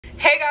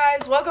Hey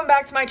guys, welcome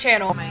back to my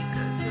channel.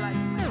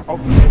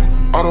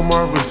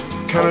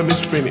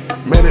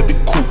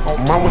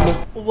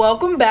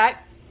 Welcome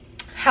back.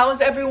 How's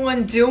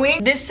everyone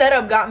doing? This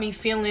setup got me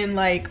feeling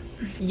like,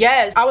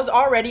 yes, I was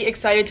already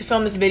excited to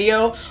film this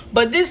video,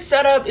 but this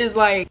setup is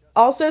like...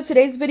 Also,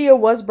 today's video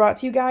was brought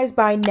to you guys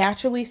by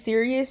Naturally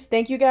Serious.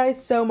 Thank you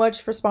guys so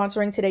much for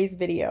sponsoring today's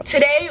video.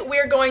 Today,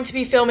 we're going to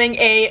be filming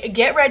a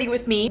get ready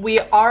with me. We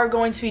are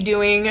going to be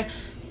doing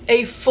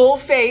a full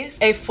face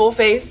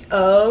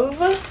of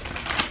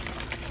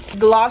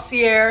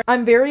Glossier.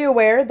 I'm very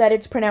aware that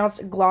it's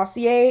pronounced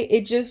Glossier.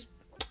 It just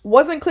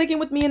wasn't clicking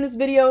with me in this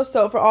video,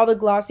 so for all the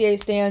Glossier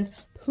stands,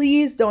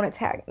 please don't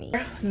attack me.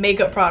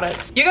 Makeup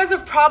products. You guys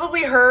have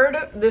probably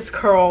heard this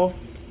curl.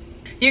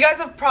 You guys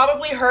have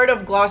probably heard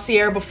of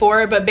Glossier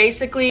before, but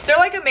basically they're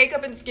like a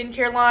makeup and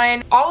skincare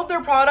line. All of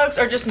their products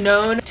are just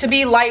known to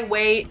be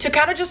lightweight, to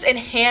kind of just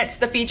enhance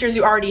the features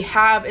you already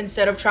have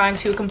instead of trying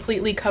to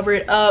completely cover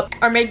it up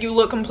or make you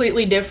look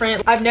completely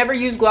different. I've never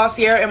used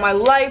Glossier in my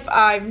life.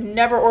 I've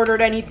never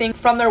ordered anything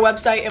from their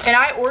website, and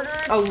I ordered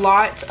a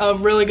lot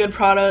of really good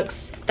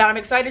products that I'm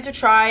excited to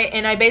try,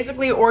 and I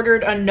basically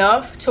ordered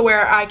enough to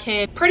where I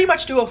can pretty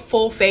much do a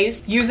full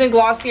face using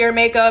Glossier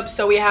makeup.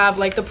 So we have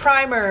like the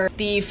primer,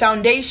 the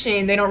foundation.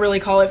 They don't really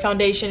call it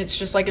foundation, it's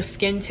just like a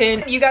skin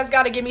tint. You guys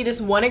got to give me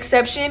this one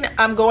exception.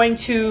 I'm going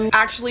to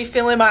actually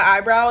fill in my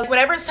eyebrows.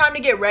 Whenever it's time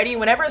to get ready,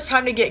 whenever it's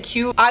time to get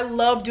cute, I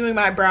love doing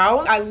my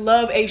brows. I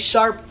love a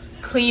sharp,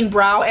 clean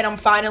brow, and I'm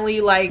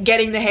finally like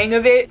getting the hang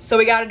of it, so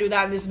we got to do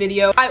that in this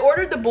video. I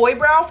ordered the boy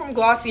brow from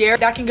Glossier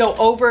that can go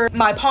over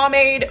my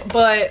pomade,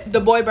 but the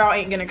boy brow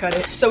ain't gonna cut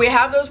it. So we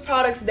have those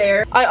products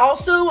there. I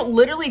also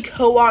literally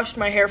co-washed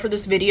my hair for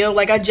this video.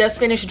 Like, I just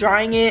finished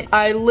drying it.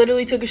 I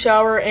literally took a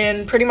shower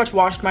and pretty much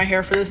washed my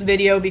hair for this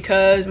video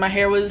because my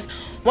hair was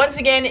once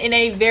again in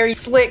a very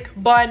slick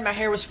bun. My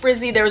hair was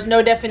frizzy, there was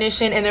no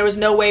definition, and there was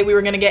no way we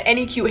were gonna get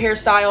any cute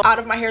hairstyle out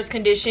of my hair's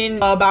condition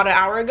about an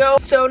hour ago.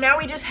 So now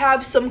we just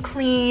have some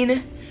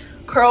clean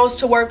curls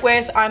to work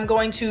with. I'm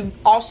going to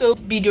also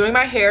be doing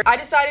my hair. I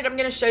decided I'm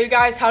going to show you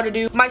guys how to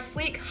do my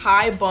sleek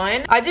high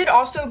bun. I did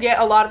also get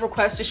a lot of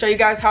requests to show you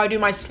guys how I do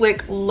my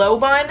slick low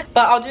bun,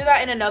 but I'll do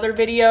that in another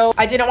video.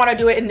 I didn't want to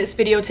do it in this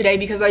video today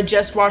because I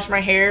just washed my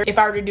hair. If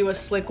I were to do a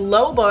slick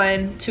low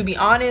bun, to be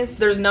honest,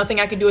 there's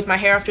nothing I could do with my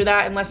hair after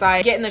that unless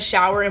I get in the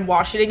shower and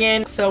wash it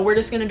again. So we're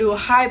just going to do a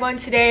high bun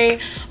today,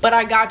 but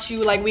I got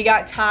you. Like, we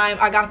got time.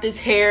 I got this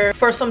hair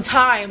for some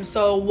time,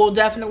 so we'll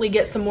definitely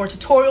get some more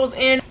tutorials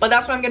in, but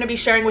that's what I'm going to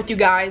be sharing with you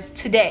guys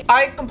today.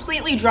 I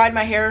completely dried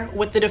my hair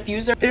with the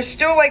diffuser. There's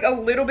still like a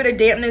little bit of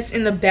dampness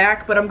in the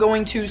back, but I'm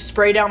going to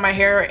spray down my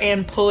hair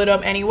and pull it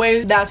up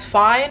anyway. That's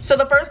fine. So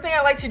the first thing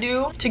I like to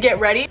do to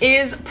get ready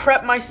is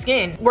prep my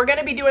skin. We're going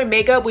to be doing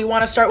makeup. We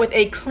want to start with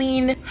a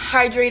clean,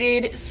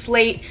 hydrated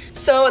slate.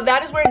 So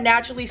that is where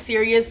Naturally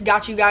Serious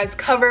got you guys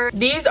covered.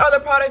 These are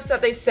the products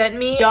that they sent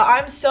me. Y'all,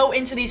 I'm so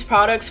into these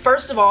products.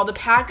 First of all, the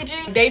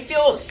packaging, they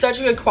feel such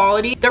good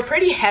quality. They're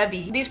pretty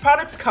heavy. These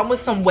products come with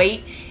some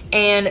weight,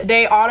 and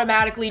they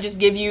automatically just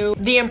give you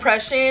the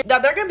impression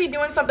that they're gonna be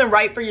doing something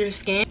right for your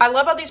skin. I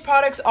love how these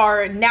products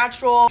are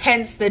natural,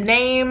 hence the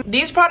name.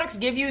 These products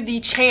give you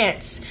the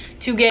chance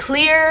to get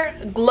clear,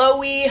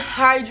 glowy,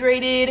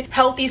 hydrated,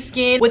 healthy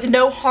skin with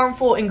no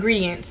harmful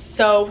ingredients.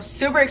 So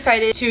super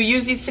excited to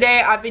use these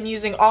today. I've been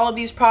using all of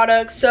these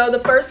products. So the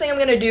first thing I'm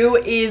gonna do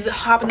is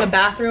hop in the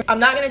bathroom. I'm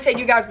not gonna take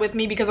you guys with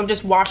me because I'm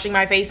just washing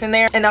my face in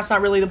there, and that's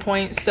not really the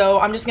point. So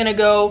I'm just gonna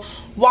go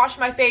wash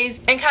my face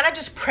and kind of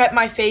just prep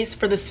my face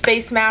for this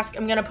face mask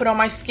I'm gonna put on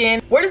my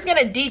skin. We're just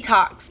gonna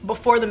detox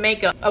before the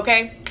makeup,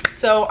 okay?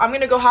 So I'm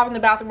gonna go hop in the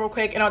bathroom real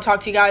quick and I'll talk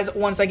to you guys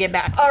once I get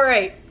back. All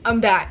right, I'm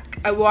back.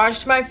 I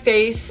washed my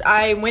face.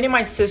 I went in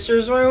my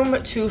sister's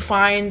room to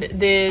find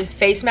this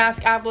face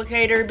mask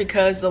applicator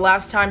because the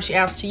last time she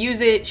asked to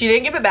use it, she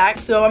didn't give it back.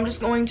 So I'm just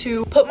going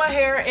to put my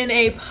hair in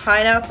a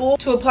pineapple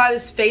to apply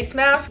this face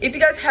mask. If you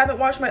guys haven't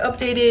watched my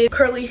updated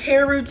curly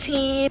hair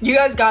routine, you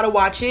guys gotta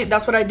watch it.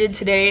 That's what I did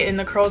today, and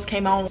the curls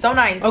came out so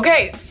nice.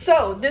 Okay,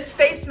 so this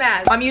face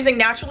mask, I'm using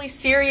Naturally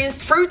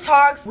Serious Fruit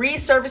Talks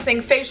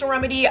Resurfacing Facial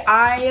Remedy.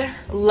 I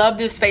love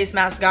this face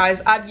mask,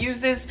 guys. I've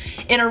used this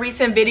in a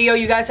recent video.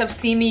 You guys have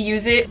seen me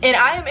use it, and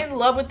I am in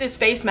love with this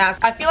face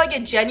mask. I feel like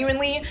it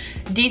genuinely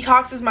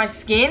detoxes my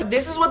skin.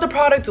 This is what the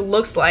product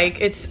looks like.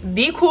 It's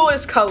the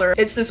coolest color.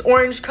 It's this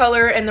orange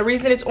color, and the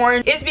reason it's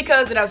orange is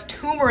because it has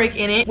turmeric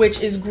in it, which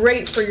is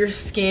great for your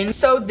skin.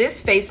 So this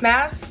face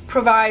mask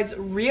provides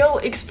real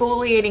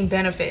exfoliating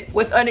benefit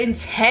with an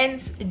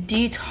intense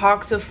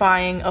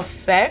detoxifying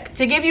effect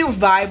to give you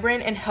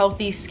vibrant and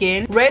healthy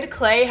skin. Red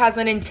clay has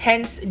an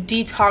intense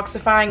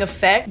detoxifying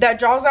effect that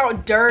draws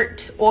out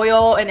dirt,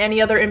 oil, and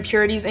any other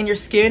impurities in your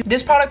skin.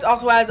 This product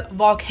also has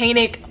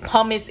volcanic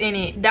pumice in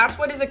it. That's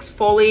what is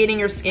exfoliating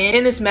your skin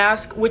in this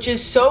mask, which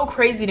is so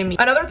crazy to me.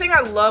 Another thing I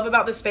love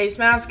about this face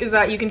mask is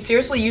that you can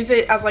seriously use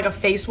it as like a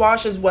face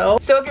wash as well.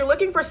 So if you're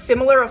looking for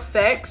similar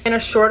effects in a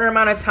shorter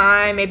amount of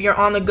time, maybe you're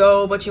on the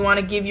go, but you want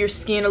to give your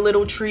skin a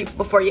little treat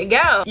before you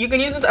go, you can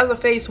use this as a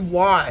face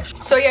wash.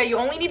 So yeah, you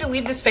only need to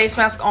leave this face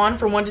mask on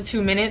for 1 to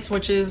 2 minutes,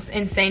 which is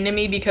insane to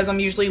me because I'm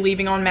usually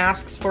leaving on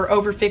masks for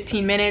over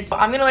 15 minutes.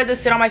 I'm gonna let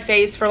this sit on my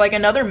face for like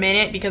another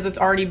minute because it's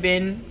already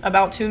been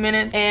about 2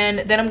 minutes, and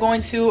then I'm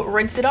going to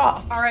rinse it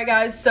off. All right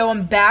guys, so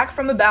I'm back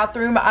from the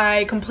bathroom.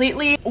 I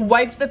completely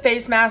wiped the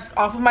face mask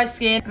off of my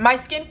skin. My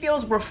skin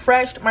feels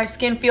refreshed, my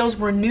skin feels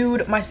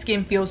renewed, my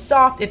skin feels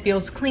soft, it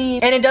feels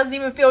clean, and it doesn't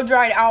even feel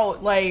dried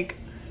out. Like,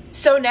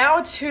 so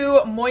now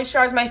to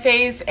moisturize my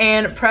face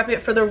and prep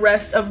it for the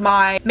rest of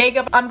my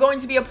makeup, I'm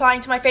going to be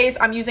applying to my face.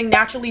 I'm using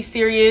Naturally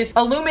Serious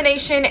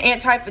Illumination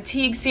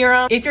Anti-Fatigue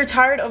Serum. If you're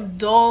tired of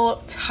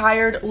dull,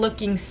 tired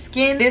looking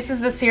skin, this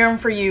is the serum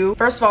for you.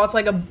 First of all, it's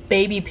like a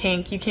baby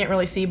pink. You can't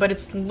really see, but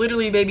it's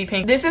literally baby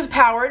pink. This is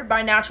powered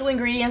by natural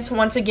ingredients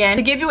once again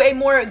to give you a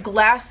more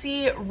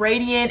glassy,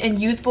 radiant, and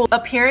youthful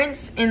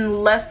appearance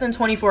in less than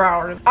 24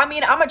 hours. I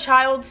mean, I'm a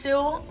child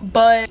still,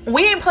 but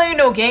we ain't playing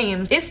no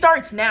games. It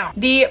starts now.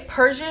 The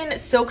Persian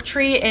silk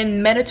tree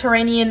and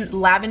Mediterranean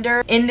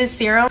lavender in this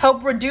serum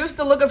help reduce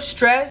the look of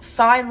stress,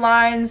 fine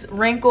lines,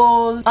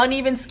 wrinkles,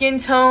 uneven skin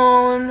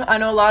tone. I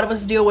know a lot of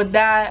us deal with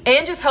that,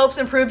 and just helps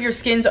improve your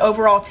skin's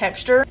overall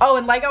texture. Oh,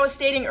 and like I was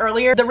stating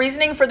earlier, the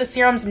reasoning for the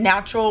serum's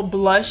natural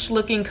blush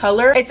looking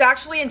color, it's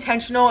actually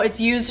intentional.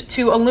 It's used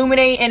to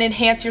illuminate and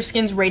enhance your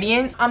skin's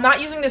radiance. I'm not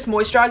using this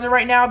moisturizer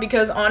right now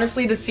because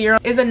honestly the serum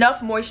is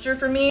enough moisture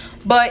for me,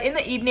 but in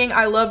the evening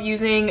I love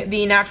using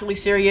the Naturally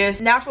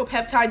Serious Natural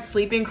Peptide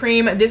Sleeping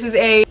Cream. This is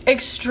a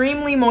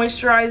extremely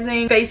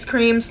moisturizing face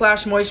cream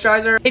slash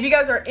moisturizer. If you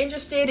guys are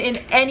interested in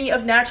any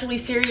of Naturally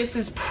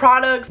Serious's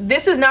products,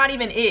 this is not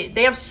even it.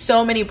 They have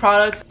so many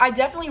products. I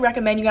definitely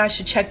recommend you guys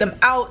should check them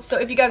out. So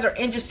if you guys are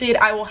interested,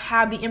 I will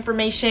have the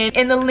information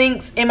in the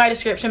links in my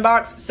description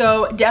box.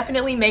 So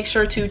definitely make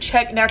sure to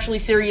check Naturally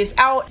Serious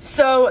out.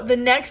 So the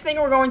next thing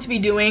we're going to be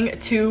doing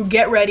to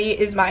get ready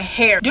is my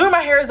hair. Doing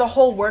my hair is a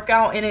whole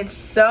workout in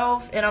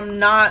itself, and I'm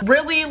not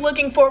really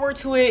looking forward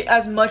to it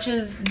as much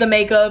as the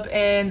makeup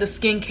and the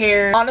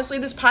skincare. Honestly,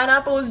 this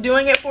pineapple is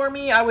doing it for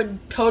me. I would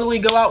totally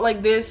go out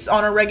like this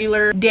on a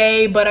regular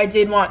day, but I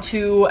did want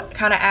to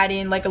kind of add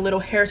in like a little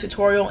hair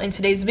tutorial in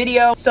today's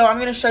video. So I'm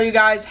going to show you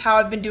guys how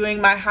I've been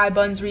doing my high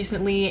buns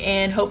recently,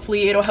 and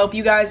hopefully it'll help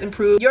you guys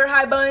improve your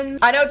high buns.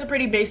 I know it's a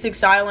pretty basic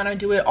style and I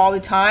do it all the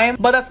time,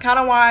 but that's kind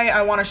of why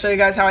I want to show you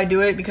guys how I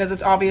do it, because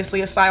it's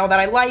obviously a style that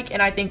I like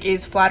and I think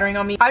is flattering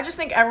on me. I just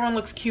think everyone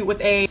looks cute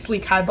with a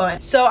sleek high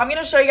bun. So I'm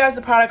going to show you guys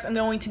the products I'm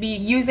going to be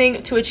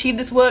using to achieve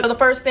this look. So the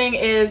first thing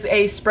is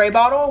a spray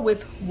bottle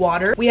with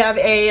water. We have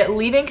a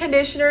leave-in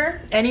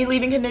conditioner. Any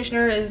leave-in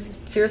conditioner is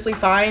seriously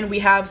fine. We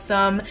have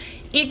some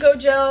eco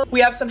gel, we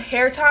have some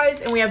hair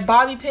ties, and we have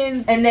bobby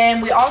pins, and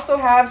then we also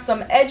have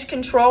some edge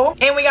control,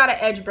 and we got an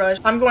edge brush.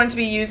 I'm going to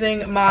be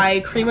using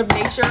my Cream of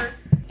Nature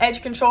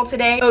edge control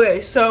today.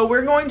 Okay, so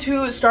we're going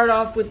to start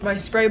off with my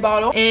spray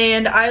bottle,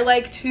 and I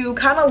like to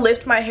kind of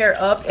lift my hair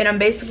up, and I'm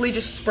basically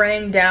just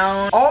spraying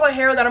down all the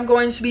hair that I'm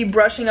going to be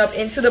brushing up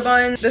into the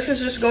bun. This is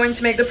just going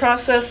to make the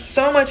process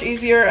so much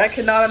easier. I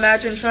could not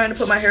imagine trying to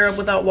put my hair up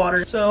without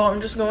water. So I'm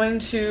just going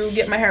to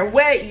get my hair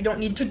wet. You don't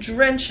need to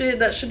drench it.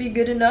 That should be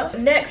good enough.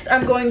 Next,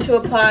 I'm going to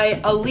apply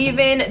a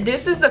leave-in.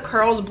 This is the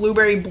Curls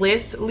Blueberry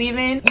Bliss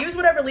leave-in. Use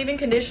whatever leave-in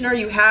conditioner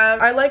you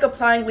have. I like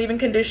applying leave-in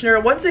conditioner,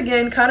 once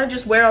again, kind of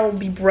just where I will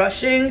be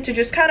brushing, to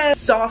just kind of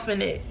soften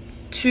it,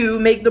 to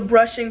make the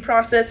brushing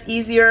process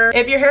easier.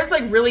 If your hair is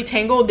like really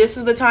tangled, this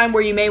is the time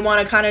where you may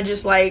want to kind of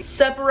just like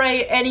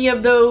separate any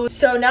of those.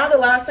 So now the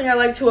last thing I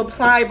like to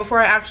apply before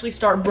I actually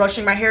start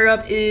brushing my hair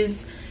up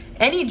is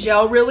any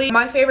gel, really.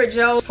 My favorite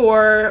gel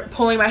for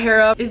pulling my hair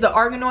up is the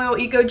Argan Oil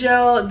Eco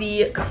Gel,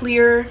 the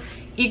Clear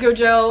Eco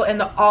Gel, and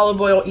the Olive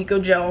Oil Eco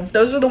Gel.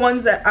 Those are the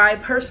ones that I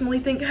personally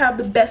think have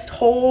the best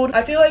hold.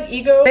 I feel like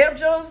Eco, they have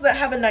gels that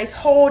have a nice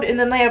hold, and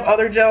then they have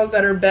other gels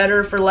that are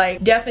better for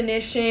like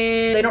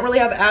definition. They don't really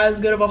have as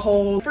good of a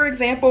hold. For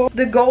example,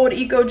 the Gold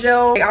Eco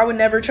Gel, I would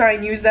never try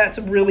and use that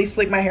to really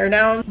slick my hair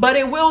down, but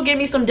it will give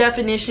me some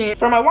definition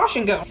for my wash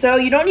and go. So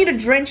you don't need to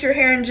drench your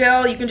hair in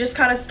gel. You can just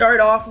kind of start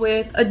off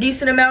with a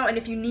decent amount, and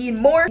if you need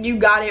more, you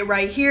got it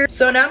right here.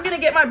 So now I'm gonna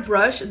get my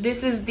brush.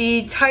 This is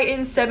the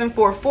Titan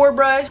 744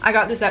 brush. I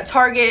got this at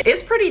Target.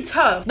 It's pretty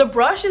tough. The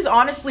brush is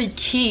honestly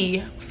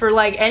key for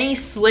like any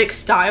slick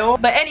style.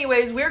 But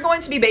anyways, we're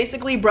going to be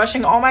basically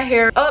brushing all my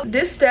hair up.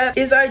 This step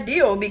is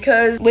ideal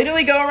because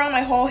literally go around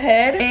my whole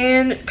head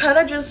and kind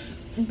of just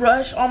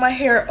brush all my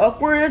hair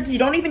upwards. You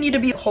don't even need to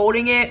be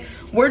holding it.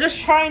 We're just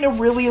trying to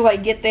really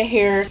like get the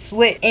hair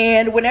slick.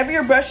 And whenever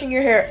you're brushing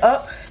your hair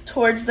up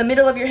towards the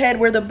middle of your head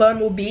where the bun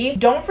will be,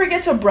 don't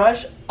forget to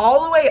brush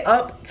all the way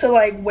up to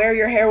like where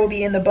your hair will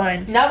be in the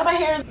bun. Now that my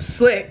hair is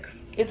slick,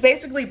 it's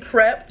basically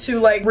prepped to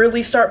like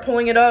really start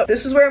pulling it up.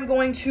 This is where I'm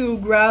going to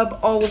grab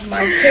all of my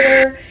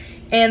hair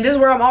And this is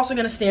where I'm also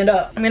gonna stand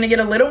up. I'm gonna get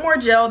a little more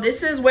gel.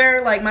 This is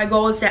where like my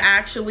goal is to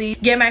actually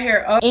get my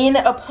hair up in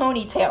a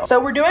ponytail. So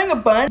we're doing a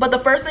bun, but the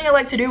first thing I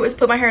like to do is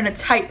put my hair in a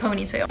tight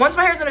ponytail. Once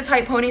my hair's in a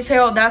tight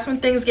ponytail, that's when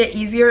things get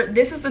easier.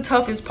 This is the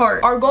toughest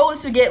part. Our goal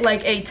is to get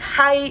like a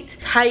tight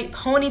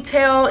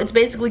ponytail. It's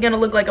basically gonna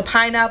look like a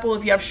pineapple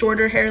if you have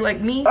shorter hair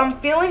like me. I'm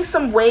feeling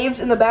some waves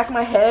in the back of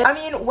my head. I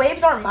mean,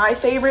 waves aren't my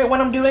favorite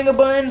when I'm doing a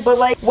bun, but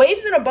like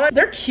waves in a bun,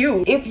 they're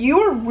cute. If you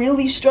are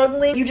really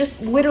struggling, you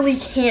just literally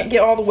can't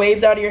get all the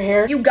waves out of your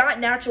hair. You got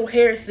natural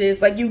hair,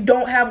 sis. Like, you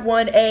don't have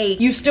 1A.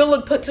 You still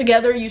look put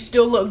together. You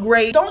still look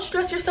great. Don't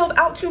stress yourself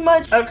out too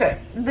much.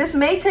 Okay, this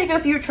may take a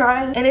few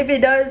tries, and if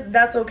it does,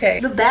 that's okay.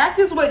 The back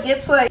is what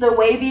gets like the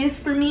waviest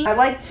for me. I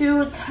like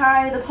to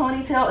tie the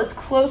ponytail as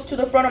close to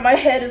the front of my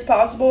head as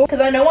possible,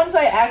 because I know once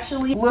I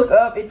actually look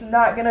up, it's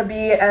not gonna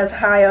be as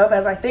high up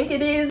as I think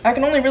it is. I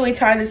can only really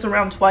tie this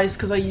around twice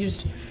because I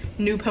used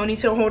new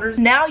ponytail holders.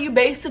 Now you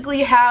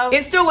basically have,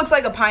 it still looks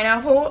like a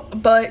pineapple,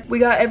 but we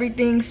got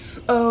everything.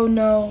 Oh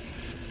no,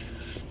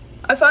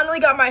 I finally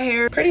got my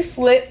hair pretty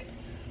slick.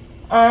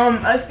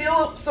 I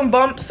feel some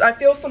bumps, I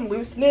feel some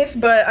looseness,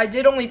 but I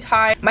did only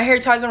tie, my hair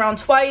ties around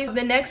twice.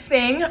 The next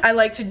thing I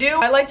like to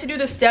do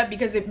this step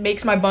because it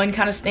makes my bun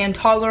kind of stand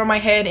taller on my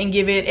head and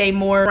give it a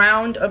more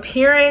round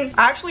appearance.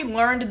 I actually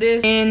learned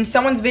this in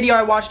someone's video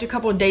I watched a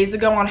couple of days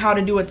ago on how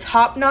to do a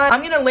top knot.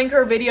 I'm gonna link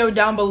her video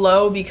down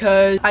below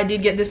because I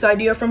did get this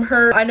idea from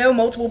her. I know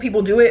multiple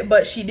people do it,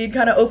 but she did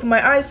kind of open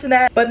my eyes to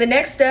that. But the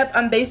next step,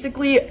 I'm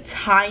basically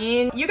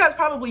tying, you guys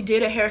probably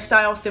did a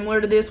hairstyle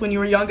similar to this when you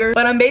were younger,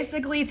 but I'm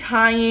basically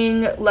tying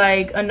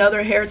like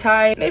another hair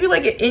tie, maybe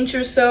like an inch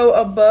or so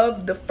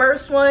above the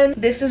first one.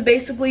 This is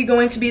basically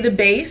going to be the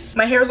base.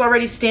 My hair is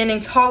already standing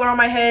taller on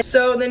my head.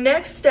 So the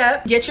next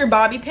step, get your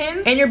bobby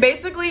pins, and you're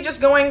basically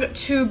just going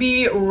to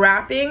be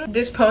wrapping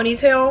this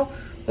ponytail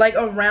like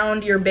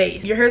around your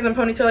base. Your hair's in a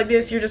ponytail like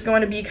this, you're just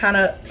going to be kind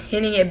of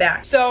pinning it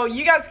back. So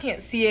you guys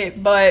can't see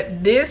it,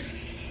 but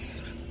this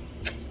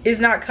is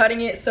not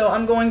cutting it, so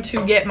I'm going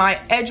to get my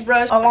edge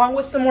brush along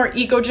with some more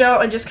eco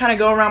gel and just kind of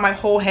go around my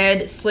whole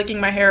head, slicking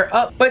my hair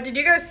up. But did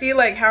you guys see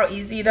like how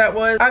easy that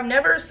was? I've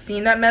never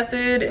seen that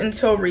method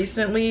until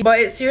recently, but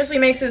it seriously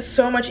makes it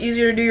so much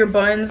easier to do your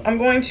buns. I'm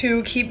going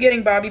to keep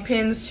getting bobby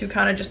pins to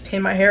kind of just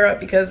pin my hair up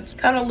because it's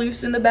kind of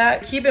loose in the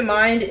back. Keep in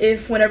mind,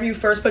 if whenever you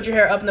first put your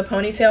hair up in the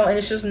ponytail and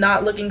it's just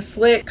not looking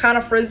slick, kind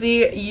of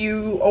frizzy,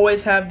 you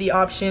always have the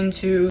option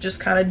to just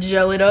kind of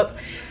gel it up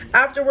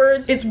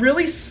afterwards. It's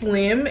really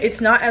slim. It's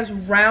not as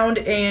round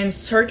and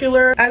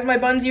circular as my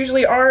buns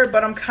usually are,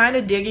 but I'm kind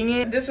of digging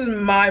it. This is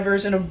my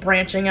version of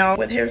branching out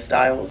with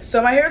hairstyles.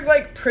 So my hair's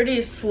like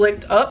pretty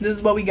slicked up. This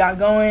is what we got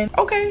going.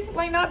 Okay,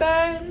 like not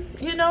bad,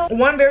 you know.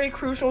 One very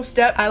crucial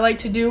step I like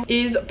to do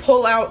is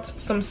pull out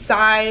some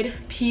side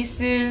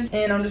pieces,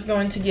 and I'm just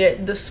going to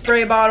get the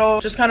spray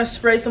bottle, just kind of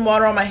spray some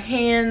water on my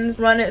hands,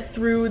 run it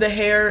through the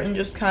hair, and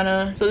just kind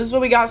of, so this is what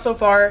we got so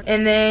far.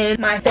 And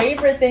then my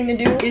favorite thing to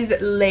do is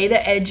lay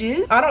the edges.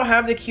 I don't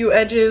have the cute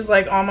edges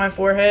like on my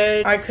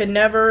forehead. I could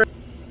never.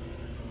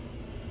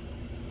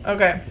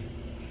 Okay,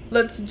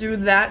 let's do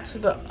that to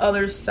the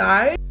other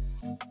side.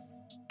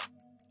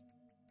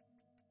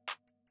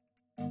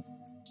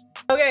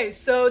 Okay,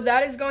 so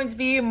that is going to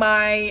be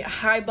my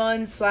high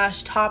bun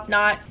slash top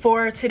knot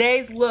for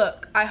today's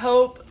look. I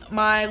hope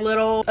my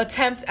little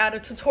attempt at a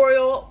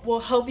tutorial will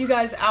help you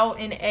guys out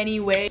in any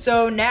way.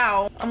 So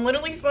now I'm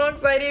literally so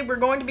excited. We're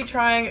going to be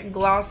trying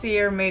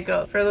Glossier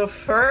makeup for the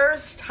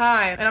first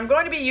time, and I'm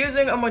going to be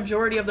using a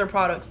majority of their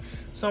products.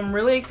 So I'm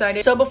really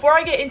excited. So before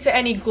I get into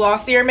any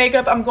Glossier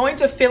makeup, I'm going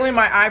to fill in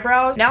my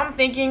eyebrows. Now I'm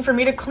thinking for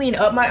me to clean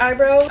up my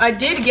eyebrows, I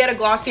did get a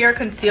Glossier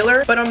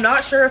concealer, but I'm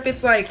not sure if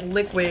it's like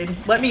liquid.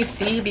 Let me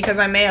see, because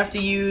I may have to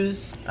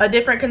use a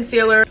different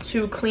concealer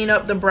to clean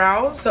up the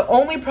brows. The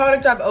only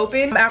product I've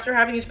opened after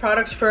having these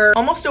products for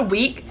almost a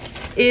week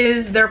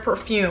is their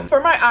perfume.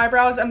 For my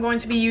eyebrows, I'm going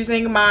to be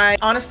using my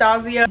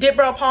Anastasia Dip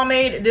Brow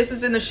Pomade. This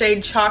is in the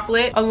shade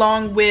Chocolate,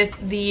 along with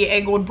the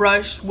angled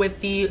brush with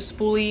the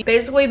spoolie.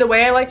 Basically, the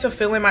way I like to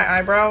fill in my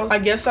eyebrows, I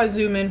guess I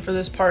zoom in for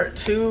this part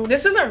too.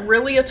 This isn't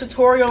really a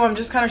tutorial. I'm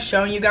just kind of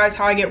showing you guys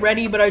how I get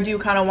ready, but I do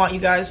kind of want you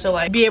guys to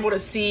like be able to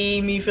see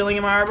me filling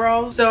in my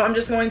eyebrows. So I'm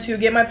just going to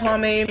get my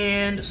pomade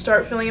and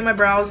start filling in my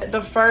brows.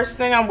 The first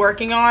thing I'm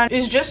working on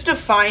is just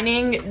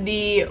defining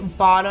the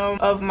bottom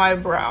of my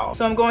brow.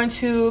 So I'm going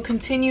to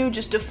continue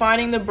just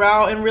defining the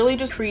brow and really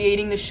just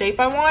creating the shape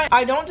I want.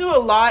 I don't do a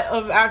lot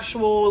of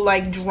actual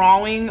like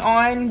drawing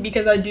on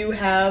because I do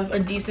have a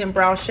decent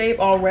brow shape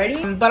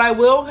already, but I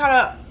will kind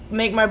of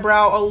make my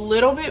brow a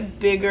little bit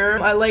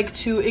bigger. I like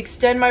to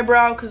extend my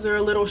brow because they're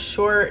a little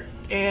short,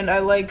 and I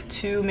like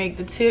to make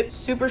the tip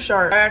super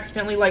sharp. I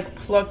accidentally like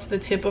plucked the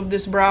tip of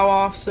this brow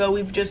off, so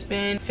we've just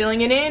been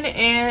filling it in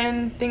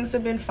and things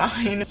have been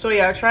fine. So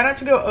yeah, try not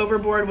to go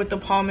overboard with the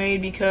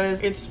pomade because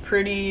it's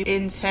pretty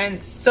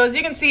intense. So as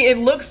you can see, it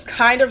looks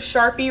kind of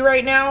sharpy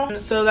right now,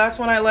 so that's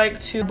when I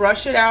like to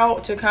brush it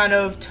out to kind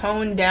of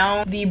tone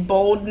down the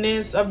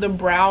boldness of the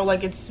brow.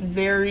 Like, it's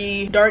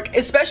very dark,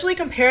 especially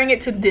comparing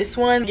it to this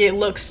one. It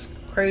looks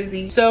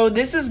crazy. So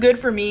this is good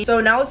for me.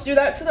 So now let's do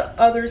that to the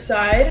other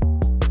side.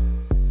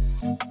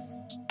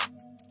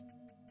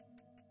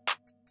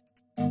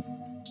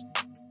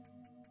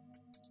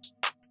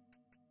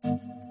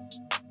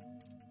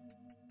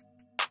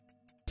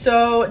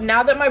 So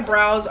now that my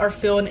brows are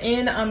filled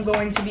in, I'm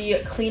going to be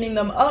cleaning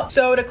them up.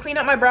 So to clean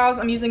up my brows,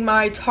 I'm using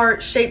my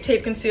Tarte Shape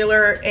Tape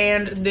Concealer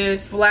and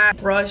this flat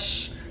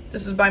brush.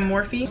 This is by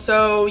Morphe.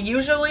 So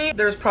usually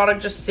there's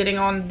product just sitting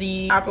on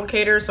the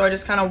applicator, so I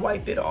just kind of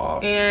wipe it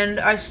off. And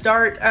I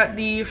start at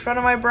the front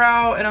of my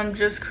brow and I'm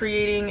just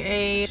creating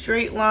a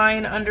straight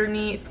line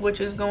underneath,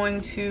 which is going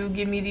to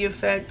give me the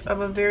effect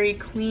of a very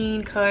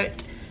clean cut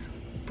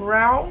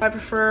brow. I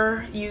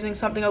prefer using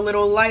something a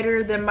little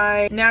lighter than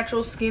my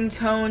natural skin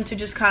tone to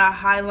just kind of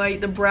highlight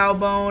the brow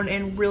bone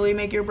and really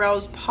make your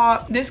brows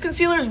pop. This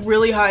concealer is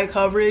really high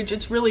coverage.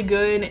 It's really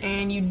good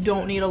and you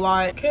don't need a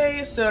lot.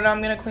 Okay, so now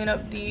I'm gonna clean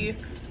up the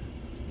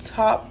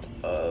top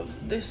of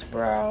this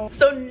brow.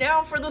 So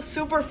now for the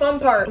super fun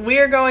part. We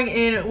are going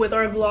in with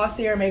our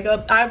Glossier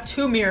makeup. I have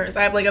two mirrors.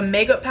 I have like a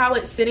makeup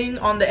palette sitting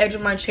on the edge of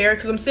my chair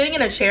because I'm sitting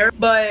in a chair,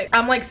 but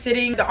I'm like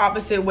sitting the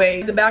opposite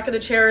way. The back of the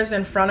chair is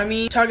in front of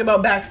me. Talk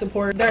about back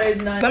support. There is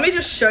none. Let me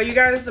just show you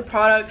guys the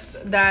products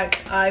that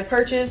I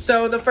purchased.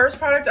 So the first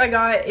product I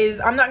got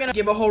is, I'm not gonna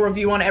give a whole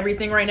review on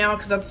everything right now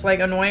because that's like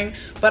annoying,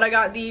 but I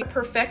got the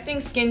Perfecting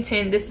Skin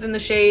Tint. This is in the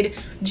shade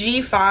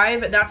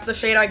G5. That's the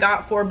shade I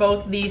got for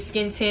both the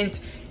skin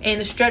tint and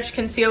the stretch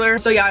concealer.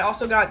 So yeah, I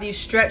also got the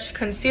stretch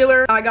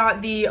concealer. I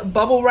got the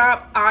Bubble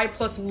Wrap Eye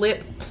Plus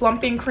Lip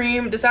Plumping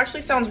Cream. This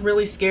actually sounds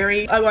really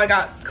scary. Oh, I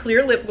got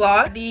clear lip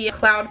gloss, the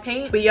Cloud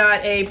Paint. We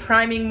got a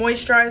priming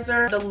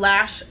moisturizer, the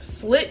Lash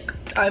Slick.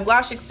 I have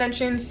lash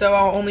extensions, so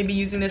I'll only be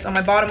using this on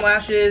my bottom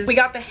lashes. We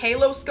got the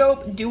Halo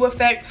Scope Dew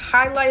Effect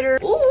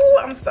Highlighter. Ooh,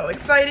 I'm so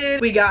excited.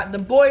 We got the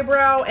Boy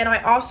Brow, and I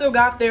also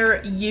got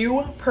their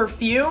You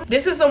perfume.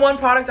 This is the one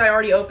product I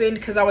already opened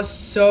because I was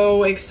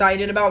so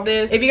excited about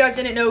this. If you guys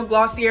didn't know,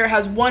 Glossier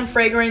has one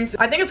fragrance.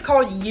 I think it's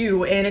called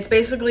You, and it's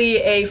basically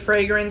a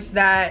fragrance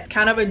that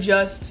kind of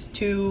adjusts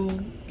to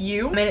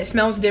you, and it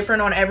smells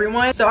different on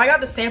everyone. So I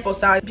got the sample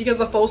size because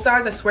the full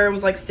size, I swear, it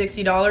was like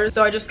 $60.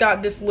 So I just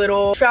got this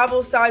little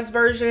travel size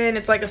version.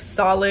 It's like a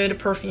solid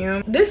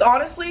perfume. This,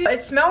 honestly,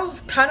 it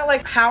smells kind of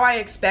like how I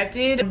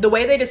expected. The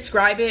way they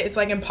describe it, it's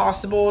like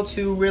impossible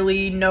to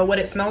really know what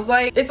it smells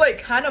like. It's like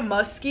kind of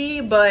musky,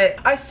 but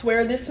I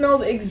swear this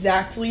smells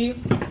exactly,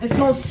 it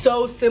smells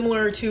so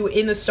similar to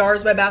In the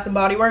Stars by Bath &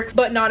 Body Works,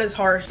 but not as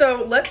harsh.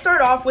 So let's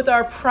start off with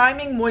our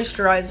priming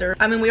moisturizer.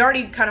 I mean, we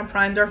already kind of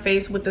primed our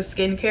face with the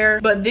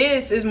skincare, but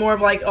this is more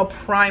of like a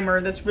primer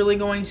that's really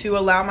going to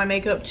allow my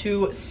makeup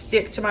to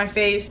stick to my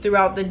face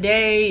throughout the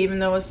day, even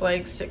though it's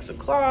like 6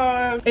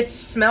 o'clock. It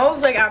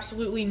smells like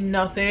absolutely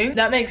nothing.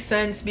 That makes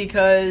sense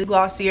because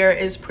Glossier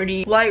is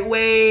pretty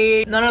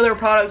lightweight. None of their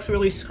products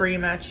really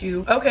scream at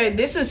you. Okay,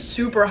 this is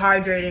super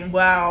hydrating.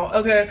 Wow.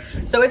 Okay,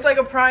 so it's like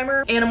a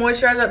primer and a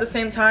moisturizer at the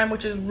same time,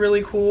 which is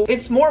really cool.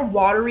 It's more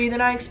watery than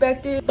I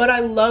expected, but I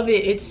love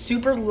it. It's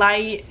super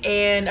light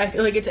and I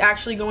feel like it's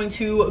actually going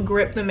to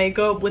grip the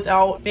makeup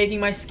without making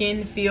my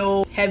skin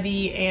feel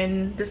heavy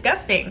and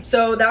disgusting.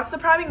 So that's the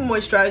priming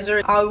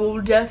moisturizer. I will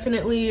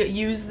definitely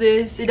use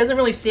this. It doesn't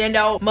really stand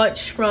out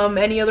much from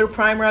any other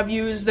primer I've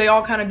used. They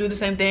all kind of do the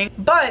same thing,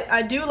 but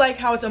I do like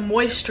how it's a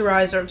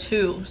moisturizer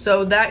too.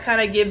 So that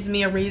kind of gives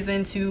me a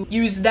reason to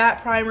use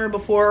that primer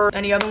before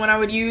any other one I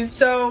would use.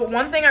 So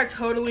one thing I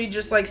totally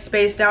just like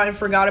spaced out and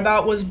forgot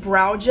about was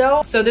brow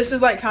gel. So this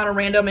is like kind of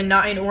random and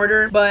not in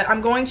order, but I'm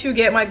going to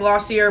get my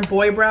Glossier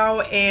Boy Brow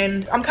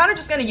and I'm kind of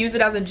just going to use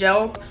it as a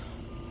gel.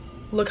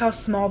 Look how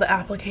small the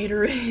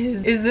applicator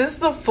is. Is this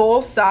the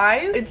full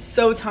size? It's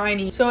so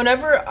tiny. So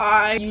whenever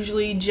I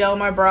usually gel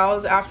my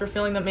brows after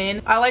filling them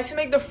in, I like to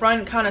make the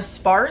front kind of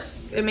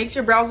sparse. It makes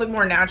your brows look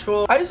more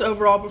natural. I just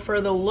overall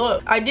prefer the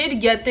look. I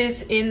did get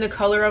this in the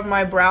color of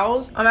my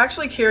brows. I'm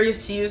actually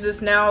curious to use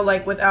this now,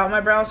 like without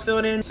my brows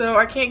filled in. So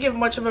I can't give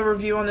much of a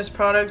review on this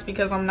product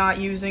because I'm not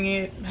using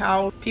it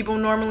how people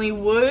normally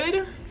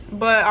would.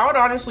 But I would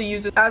honestly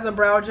use it as a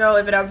brow gel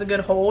if it has a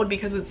good hold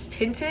because it's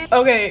tinted.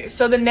 Okay,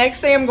 so the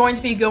next thing I'm going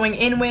to be going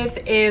in with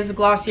is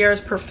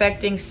Glossier's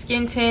Perfecting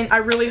Skin Tint. I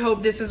really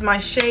hope this is my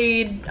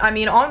shade. I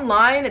mean,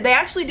 online, they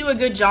actually do a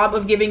good job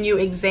of giving you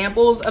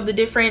examples of the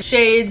different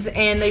shades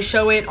and they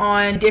show it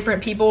on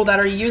different people that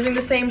are using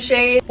the same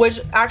shade,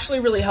 which actually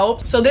really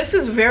helps. So this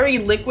is very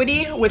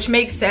liquidy, which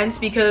makes sense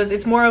because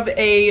it's more of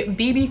a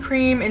BB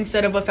cream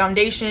instead of a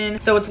foundation.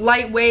 So it's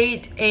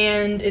lightweight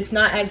and it's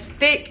not as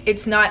thick.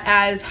 It's not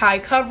as high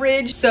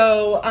coverage.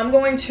 So I'm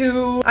going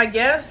to, I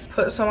guess,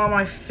 put some on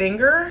my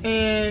finger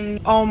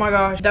and oh my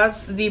gosh,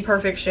 that's the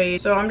perfect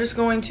shade. So I'm just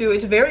going to,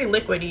 it's very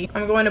liquidy.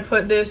 I'm going to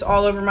put this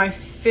all over my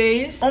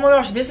face. Oh my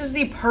gosh, this is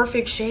the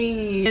perfect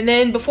shade. And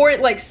then before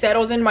it like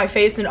settles in my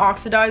face and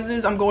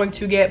oxidizes, I'm going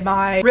to get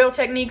my Real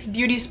Techniques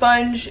beauty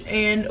sponge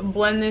and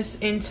blend this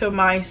into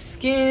my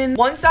skin.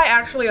 Once I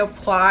actually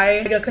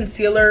apply like a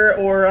concealer,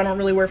 or I don't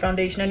really wear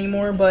foundation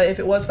anymore, but if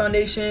it was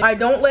foundation, I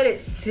don't let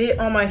it sit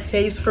on my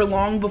face for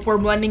long before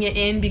blending it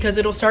in, because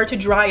it'll start to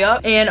dry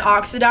up and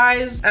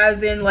oxidize,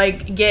 as in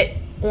like get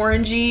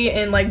orangey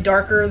and like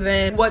darker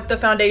than what the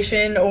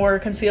foundation or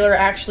concealer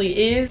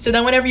actually is. So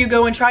then whenever you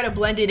go and try to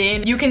blend it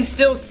in, you can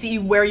still see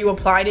where you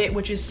applied it,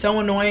 which is so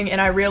annoying. And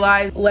I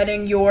realized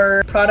letting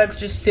your products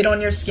just sit on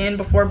your skin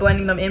before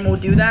blending them in will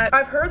do that.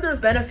 I've heard there's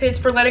benefits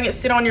for letting it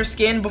sit on your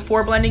skin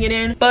before blending it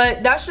in,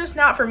 but that's just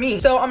not for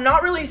me. So I'm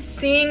not really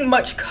seeing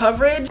much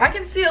coverage. I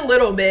can see a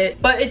little bit,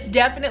 but it's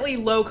definitely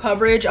low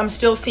coverage. I'm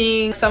still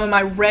seeing some of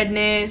my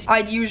redness.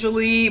 I'd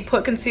usually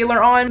put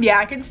concealer on. Yeah,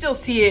 I can still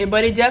see it,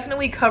 but it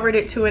definitely covered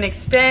it to an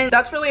extent.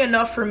 That's really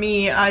enough for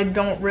me. I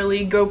don't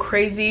really go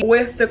crazy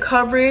with the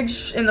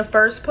coverage in the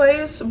first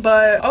place,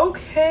 but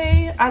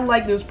okay, I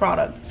like this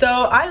product. So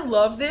I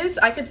love this.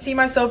 I could see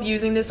myself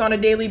using this on a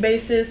daily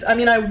basis. I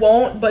mean, I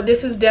won't, but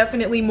this is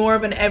definitely more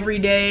of an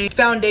everyday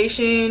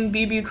foundation,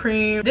 BB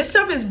cream. This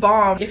stuff is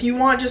bomb if you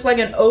want just like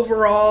an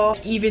overall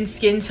even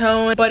skin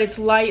tone, but it's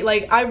light.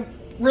 Like, I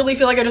really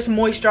feel like I just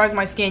moisturize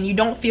my skin. You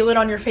don't feel it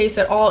on your face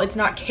at all. It's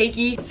not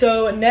cakey.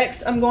 So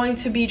next I'm going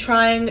to be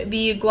trying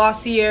the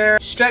Glossier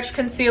stretch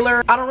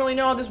concealer. I don't really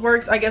know how this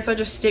works. I guess I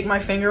just stick my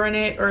finger in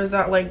it, or is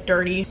that like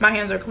dirty? My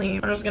hands are clean.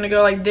 I'm just gonna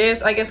go like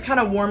this. I guess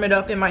kind of warm it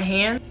up in my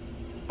hand.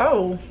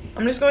 Oh,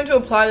 I'm just going to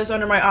apply this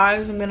under my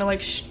eyes. I'm gonna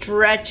like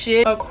stretch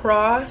it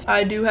across.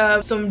 I do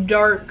have some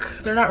dark,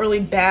 they're not really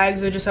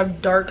bags, they just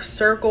have dark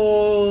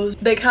circles.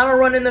 They kind of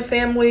run in the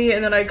family,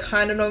 and then I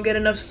kind of don't get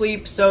enough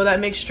sleep, so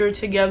that mixture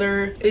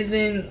together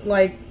isn't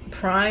like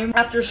prime.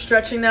 After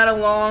stretching that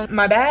along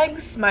my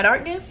bags, my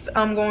darkness,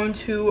 I'm going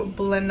to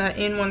blend that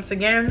in once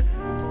again.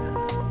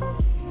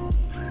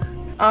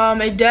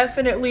 It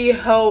definitely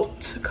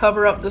helped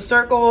cover up the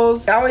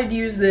circles. I would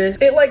use this.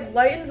 It like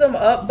lightens them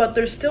up, but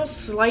they're still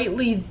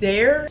slightly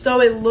there,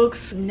 so it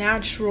looks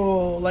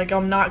natural. Like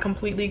I'm not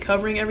completely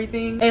covering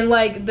everything. And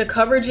like the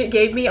coverage it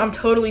gave me, I'm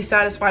totally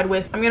satisfied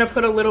with. I'm gonna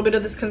put a little bit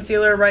of this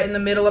concealer right in the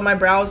middle of my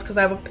brows because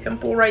I have a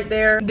pimple right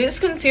there. This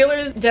concealer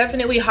is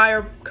definitely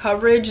higher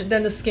coverage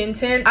than the skin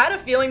tint. I had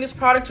a feeling this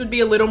product would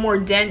be a little more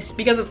dense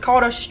because it's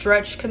called a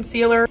stretch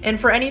concealer.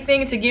 And for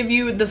anything to give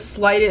you the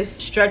slightest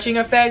stretching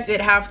effect, it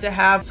have to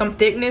have some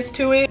thickness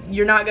to it.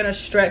 You're not gonna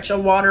stretch a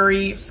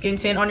watery skin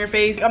tint on your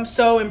face. I'm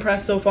so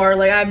impressed so far.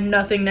 Like, I have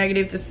nothing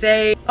negative to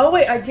say. Oh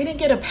wait, I didn't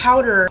get a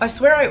powder. I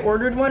swear I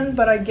ordered one,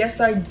 but I guess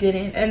I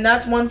didn't. And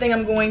that's one thing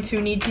I'm going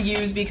to need to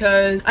use,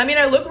 because I mean,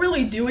 I look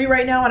really dewy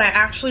right now and I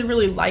actually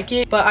really like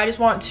it, but I just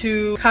want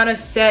to kind of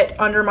set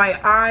under my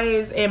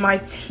eyes and my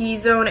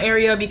T-zone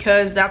area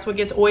because that's what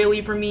gets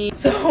oily for me.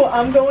 So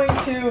I'm going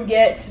to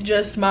get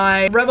just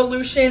my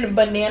Revolution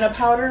banana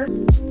powder.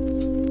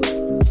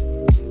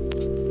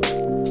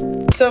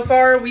 So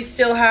far we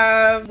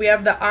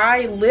have the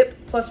eye, lip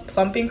plus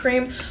plumping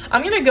cream.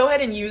 I'm gonna go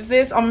ahead and use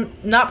this. I'm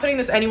not putting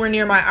this anywhere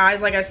near my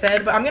eyes like I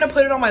said, but I'm gonna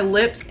put it on my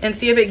lips and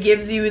see if it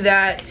gives you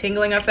that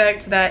tingling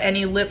effect that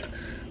any lip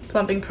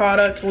plumping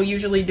product will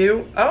usually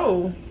do.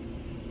 Oh,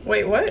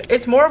 wait, what?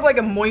 It's more of like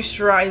a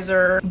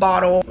moisturizer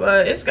bottle,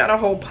 but it's got a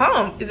whole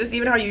pump. Is this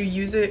even how you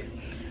use it?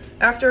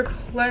 After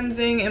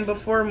cleansing and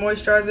before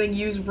moisturizing,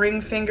 use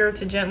ring finger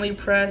to gently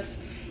press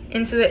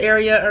into the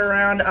area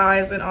around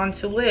eyes and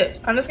onto lips.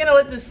 I'm just gonna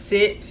let this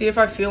sit, see if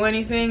I feel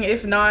anything.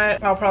 If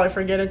not, I'll probably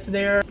forget it's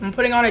there. I'm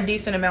putting on a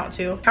decent amount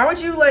too. How would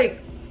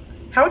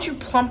you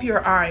plump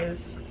your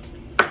eyes?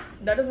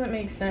 That doesn't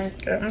make sense.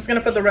 Okay, I'm just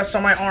gonna put the rest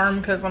on my arm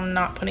because I'm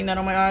not putting that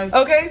on my eyes.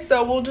 Okay,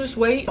 so we'll just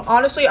wait.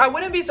 Honestly, I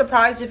wouldn't be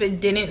surprised if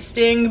it didn't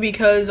sting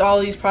because all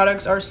these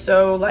products are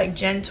so like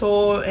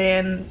gentle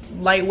and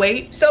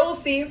lightweight. So we'll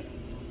see.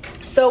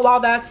 So while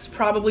that's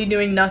probably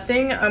doing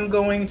nothing, I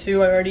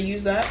already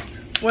used that.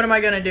 What am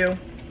I gonna do?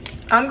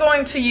 I'm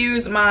going to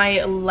use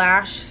my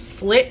lash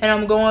slit and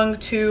I'm going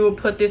to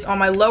put this on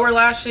my lower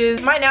lashes.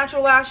 My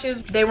natural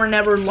lashes, they were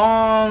never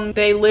long.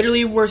 They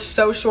literally were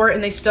so short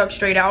and they stuck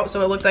straight out,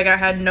 so it looks like I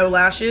had no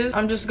lashes.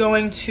 I'm just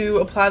going to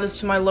apply this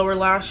to my lower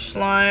lash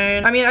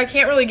line. I mean, I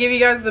can't really give you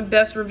guys the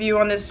best review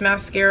on this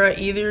mascara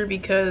either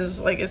because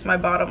like it's my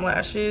bottom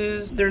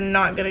lashes. They're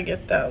not gonna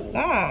get that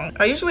long.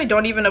 I usually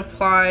don't even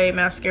apply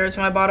mascara to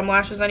my bottom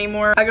lashes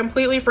anymore. I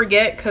completely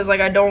forget because like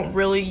I don't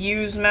really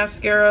use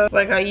mascara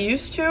like I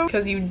used to,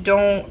 because you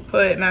don't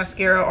put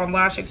mascara on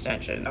lash extensions.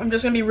 I'm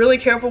just gonna be really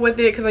careful with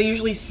it because I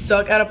usually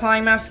suck at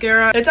applying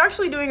mascara. It's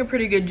actually doing a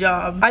pretty good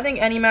job. I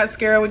think any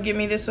mascara would give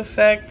me this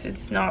effect.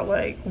 It's not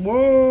like,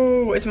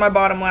 whoa. It's my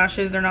bottom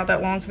lashes. They're not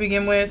that long to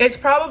begin with. It's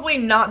probably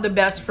not the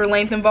best for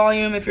length and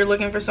volume if you're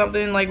looking for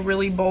something like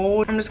really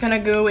bold. I'm just gonna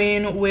go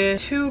in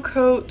with 2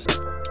 coats.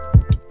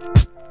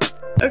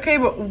 Okay,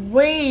 but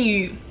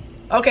wait.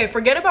 Okay,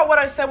 forget about what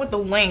I said with the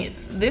length.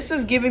 This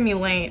is giving me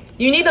length.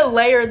 You need to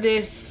layer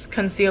this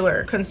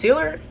concealer.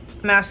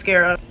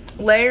 Mascara.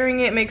 Layering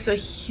it makes a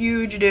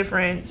huge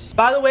difference.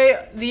 By the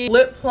way, the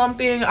lip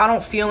plumping, I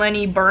don't feel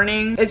any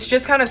burning. It's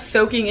just kind of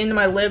soaking into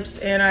my lips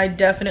and I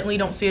definitely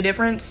don't see a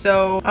difference.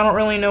 So I don't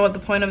really know what the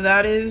point of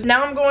that is.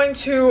 Now I'm going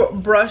to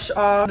brush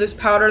off this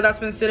powder that's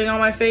been sitting on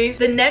my face.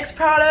 The next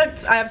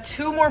product, I have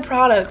 2 more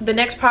products. The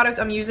next product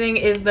I'm using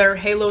is their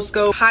Halo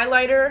Scope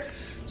highlighter.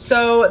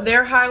 So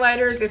their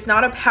highlighters, it's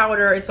not a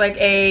powder, it's like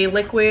a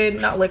liquid,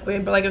 not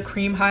liquid, but like a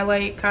cream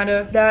highlight kind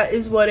of. That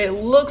is what it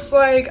looks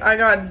like. I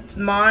got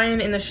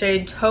mine in the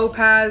shade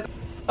Topaz.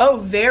 Oh,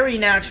 very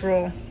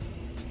natural.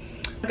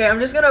 Okay,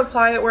 I'm just gonna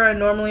apply it where I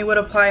normally would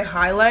apply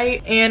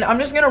highlight, and I'm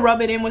just gonna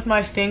rub it in with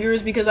my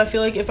fingers because I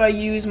feel like if I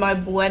use my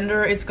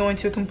blender, it's going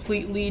to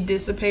completely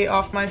dissipate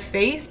off my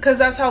face, because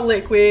that's how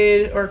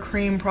liquid or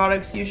cream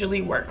products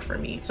usually work for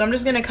me. So I'm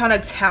just gonna kind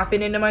of tap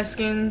it into my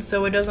skin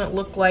so it doesn't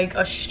look like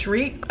a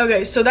streak.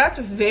 Okay, so that's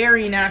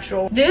very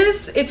natural.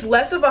 This, it's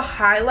less of a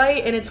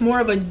highlight and it's more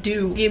of a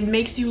dew. It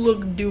makes you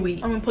look dewy.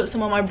 I'm gonna put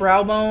some on my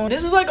brow bone.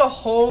 This is like a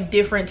whole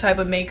different type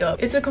of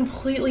makeup. It's a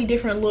completely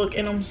different look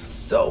and I'm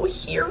so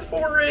here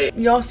for it.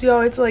 Y'all see how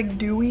it's like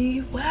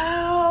dewy?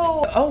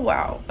 Wow. Oh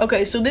wow.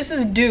 Okay, so this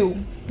is dew.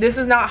 This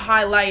is not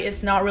highlight.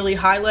 It's not really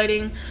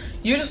highlighting.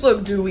 You just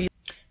look dewy.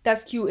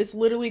 That's cute. It's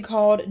literally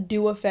called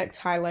Dew Effect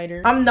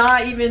Highlighter. I'm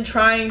not even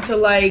trying to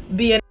like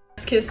be an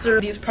ass kisser.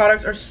 These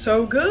products are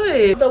so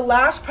good. The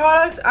last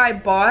product I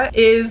bought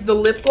is the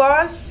lip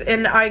gloss,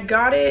 and I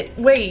got it,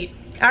 wait.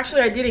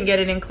 Actually, I didn't get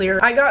it in clear.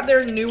 I got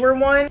their newer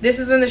one. This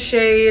is in the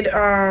shade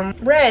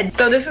red.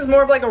 So this is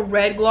more of like a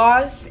red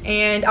gloss,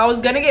 and I was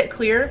gonna get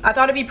clear. I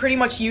thought it'd be pretty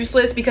much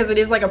useless because it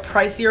is like a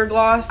pricier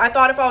gloss. I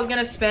thought if I was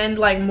gonna spend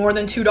like more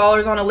than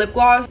 $2 on a lip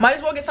gloss, might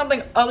as well get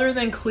something other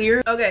than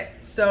clear. Okay,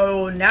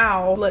 so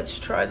now let's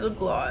try the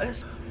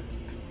gloss.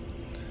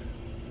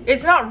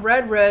 It's not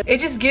red, it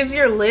just gives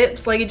your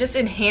lips, like it just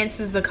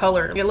enhances the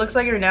color. It looks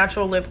like your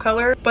natural lip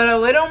color, but a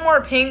little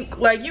more pink.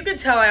 Like you could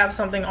tell I have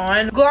something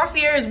on.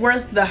 Glossier is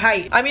worth the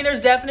hype. I mean, there's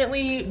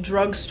definitely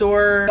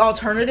drugstore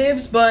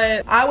alternatives,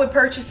 but I would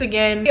purchase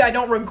again. I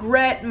don't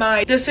regret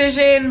my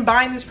decision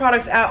buying these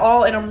products at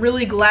all, and I'm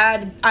really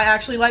glad I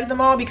actually like them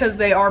all because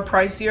they are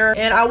pricier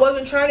and I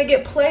wasn't trying to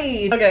get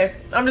played. Okay,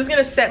 I'm just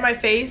gonna set my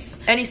face.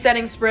 Any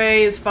setting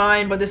spray is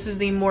fine, but this is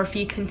the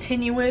Morphe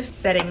Continuous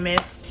Setting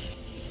Mist.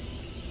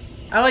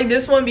 I like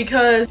this one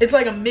because it's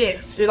like a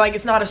mist. Like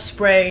it's not a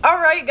spray. All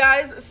right,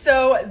 guys.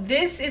 So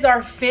this is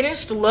our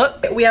finished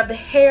look. We have the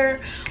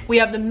hair. We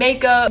have the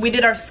makeup. We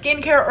did our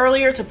skincare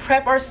earlier to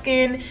prep our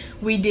skin.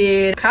 We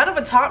did kind of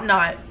a top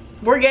knot.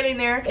 We're getting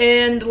there.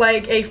 And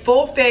like a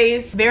full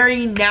face,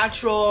 very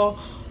natural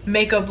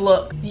makeup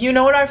look. You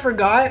know what I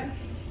forgot?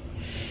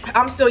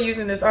 I'm still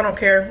using this. I don't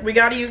care. We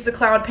gotta use the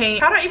cloud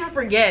paint. How did I even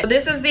forget?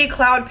 This is the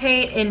cloud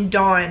paint in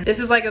Dawn. This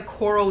is like a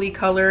corally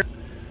color.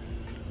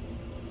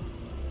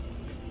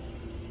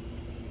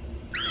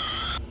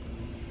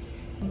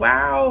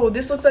 Wow,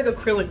 this looks like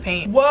acrylic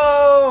paint.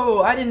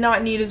 Whoa, I did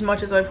not need as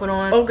much as I put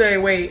on. Okay,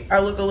 wait, I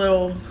look a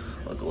little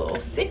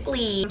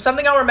sickly.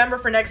 Something I'll remember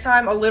for next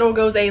time, a little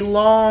goes a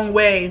long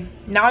way.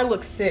 Now I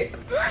look sick.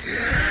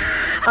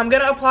 I'm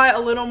gonna apply a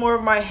little more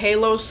of my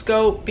Halo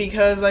Scope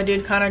because I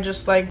did kind of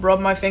just like rub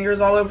my fingers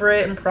all over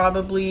it and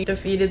probably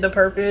defeated the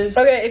purpose.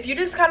 Okay, if you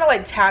just kind of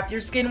like tap your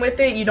skin with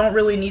it, you don't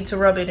really need to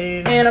rub it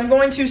in. And I'm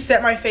going to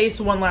set my face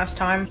one last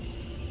time.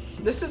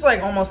 This is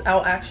like almost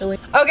out actually.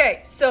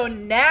 Okay, so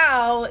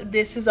now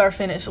this is our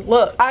finished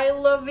look. I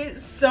love it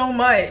so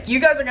much. You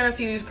guys are gonna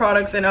see these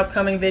products in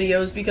upcoming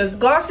videos because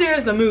Glossier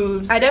is the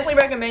moves. I definitely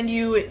recommend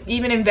you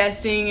even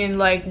investing in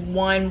like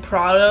one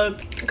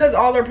product because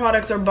all their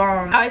products are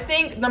bomb. I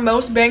think the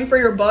most bang for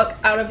your buck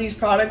out of these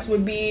products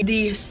would be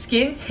the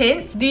skin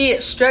tint, the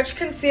stretch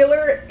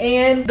concealer,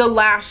 and the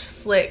lash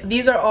slick.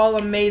 These are all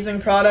amazing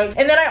products.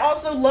 And then I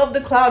also love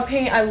the cloud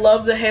paint. I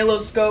love the Halo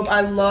Scope.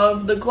 I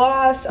love the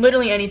gloss.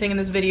 Literally anything in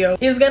this video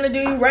is gonna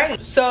do you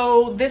right.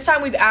 So this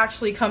time we've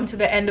actually come to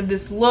the end of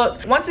this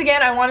look. Once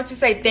again, I wanted to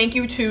say thank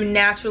you to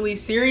Naturally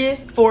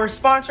Serious for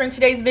sponsoring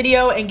today's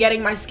video and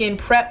getting my skin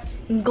prepped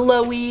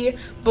glowy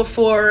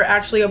before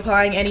actually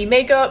applying any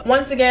makeup.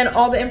 Once again,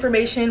 all the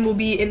information will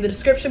be in the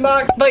description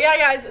box. But yeah,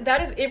 guys,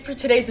 that is it for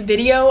today's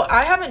video.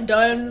 I haven't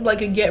done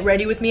like a get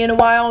ready with me in a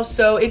while,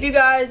 so if you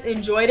guys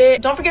enjoyed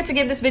it, don't forget to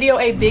give this video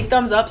a big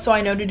thumbs up so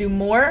I know to do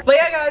more. But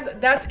yeah, guys,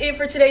 that's it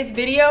for today's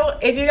video.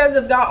 If you guys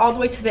have got all the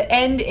way to the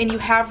end and you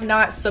have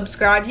not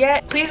subscribed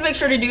yet, please make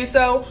sure to do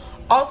so.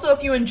 Also,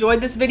 if you enjoyed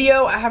this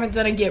video, I haven't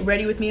done a get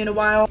ready with me in a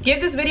while, give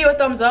this video a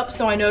thumbs up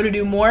so I know to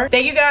do more.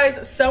 Thank you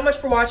guys so much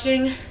for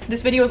watching.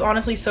 This video is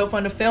honestly so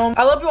fun to film.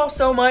 I love you all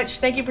so much.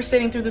 Thank you for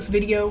sitting through this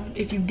video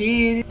if you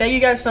did. Thank you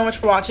guys so much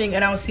for watching,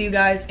 and I will see you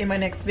guys in my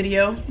next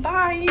video.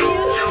 Bye.